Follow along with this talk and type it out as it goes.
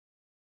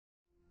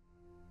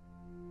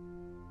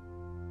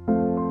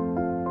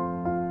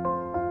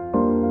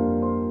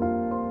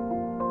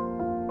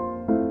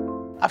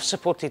I've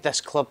supported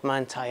this club my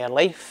entire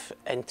life,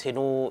 and to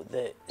know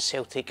that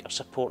Celtic are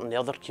supporting the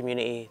other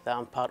community that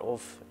I'm part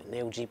of, the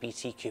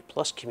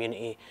LGBTQ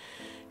community,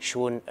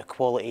 showing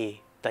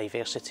equality,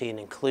 diversity and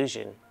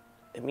inclusion,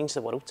 it means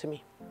the world to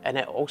me. And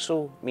it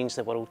also means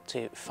the world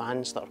to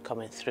fans that are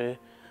coming through,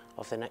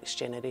 of the next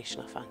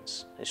generation of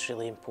fans. It's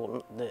really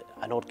important that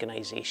an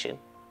organisation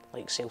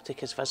like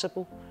Celtic is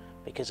visible,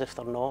 because if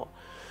they're not,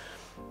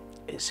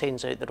 it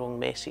sends out the wrong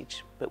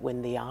message. But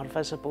when they are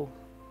visible,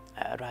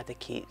 it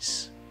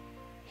eradicates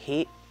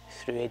hate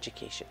through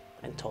education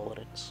and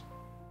tolerance.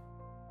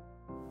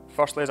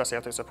 Firstly as a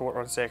Celtic supporter,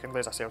 and secondly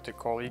as a Celtic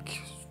colleague,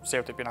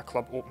 Celtic being a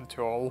club open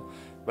to all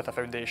with a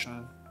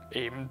foundation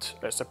aimed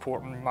at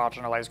supporting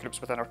marginalised groups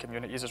within our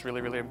communities is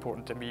really, really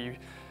important to me,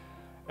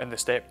 and the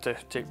step to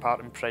take part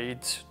in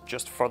Pride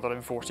just further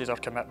enforces our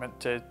commitment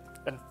to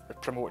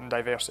promoting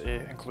diversity,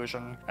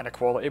 inclusion and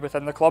equality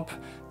within the club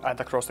and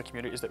across the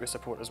communities that we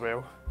support as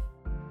well.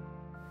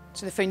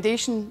 So the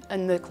foundation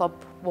and the club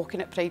walking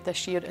at Pride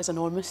this year is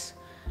enormous.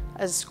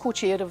 As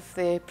co-chair of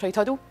the Proud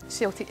Huddle,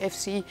 Celtic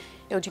FC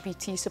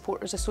LGBT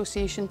Supporters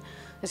Association,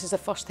 this is the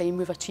first time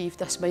we've achieved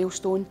this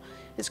milestone.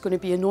 It's going to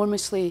be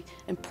enormously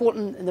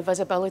important, and the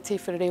visibility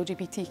for our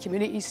LGBT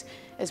communities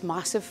is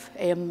massive.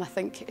 I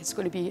think it's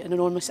going to be an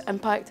enormous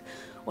impact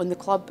on the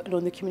club and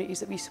on the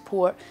communities that we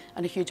support,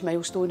 and a huge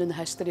milestone in the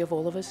history of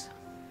all of us.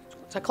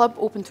 It's a club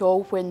open to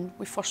all. When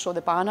we first saw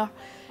the banner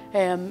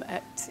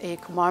at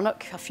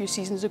Kilmarnock a few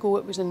seasons ago,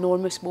 it was an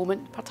enormous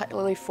moment,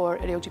 particularly for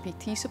our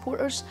LGBT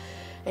supporters.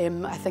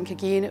 I think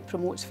again it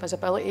promotes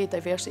visibility,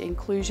 diversity,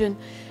 inclusion,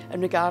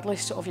 and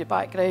regardless of your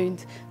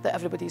background, that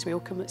everybody's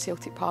welcome at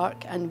Celtic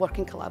Park, and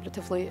working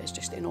collaboratively is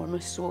just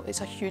enormous, so it's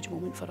a huge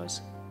moment for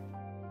us.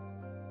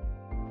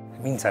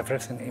 It means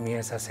everything to me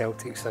as a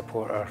Celtic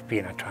supporter,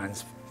 being a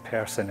trans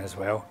person as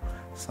well.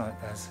 So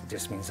it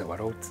just means the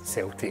world.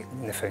 Celtic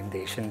and the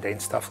foundation doing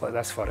stuff like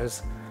this for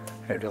us,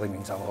 it really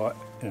means a lot.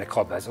 And the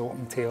club is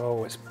open to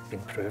all, it's been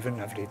proven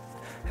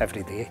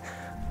every day.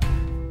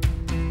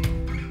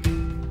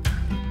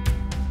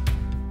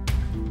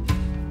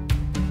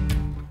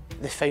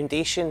 The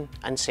foundation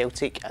and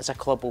Celtic as a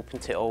club open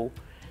to all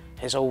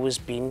has always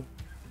been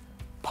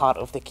part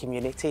of the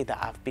community that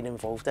I've been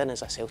involved in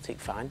as a Celtic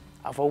fan.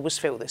 I've always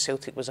felt that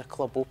Celtic was a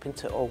club open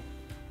to all,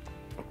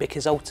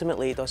 because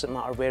ultimately it doesn't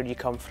matter where you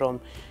come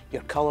from,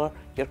 your colour,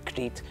 your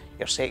creed,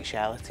 your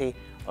sexuality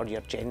or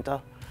your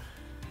gender.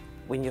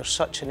 When you're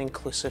such an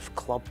inclusive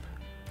club,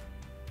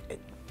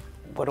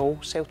 we're all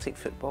Celtic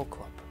Football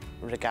Club,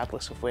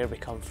 regardless of where we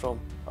come from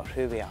or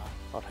who we are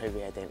or how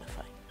we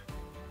identify.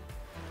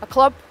 A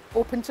club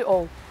open to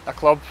all. A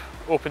club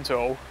open to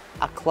all.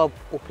 A club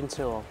open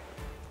to all.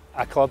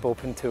 A club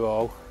open to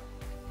all.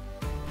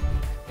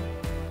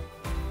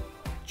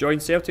 Join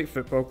Celtic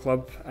Football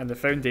Club and the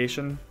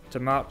Foundation to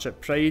march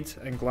at Pride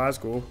in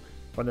Glasgow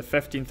on the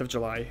 15th of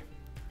July.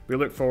 We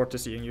look forward to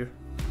seeing you.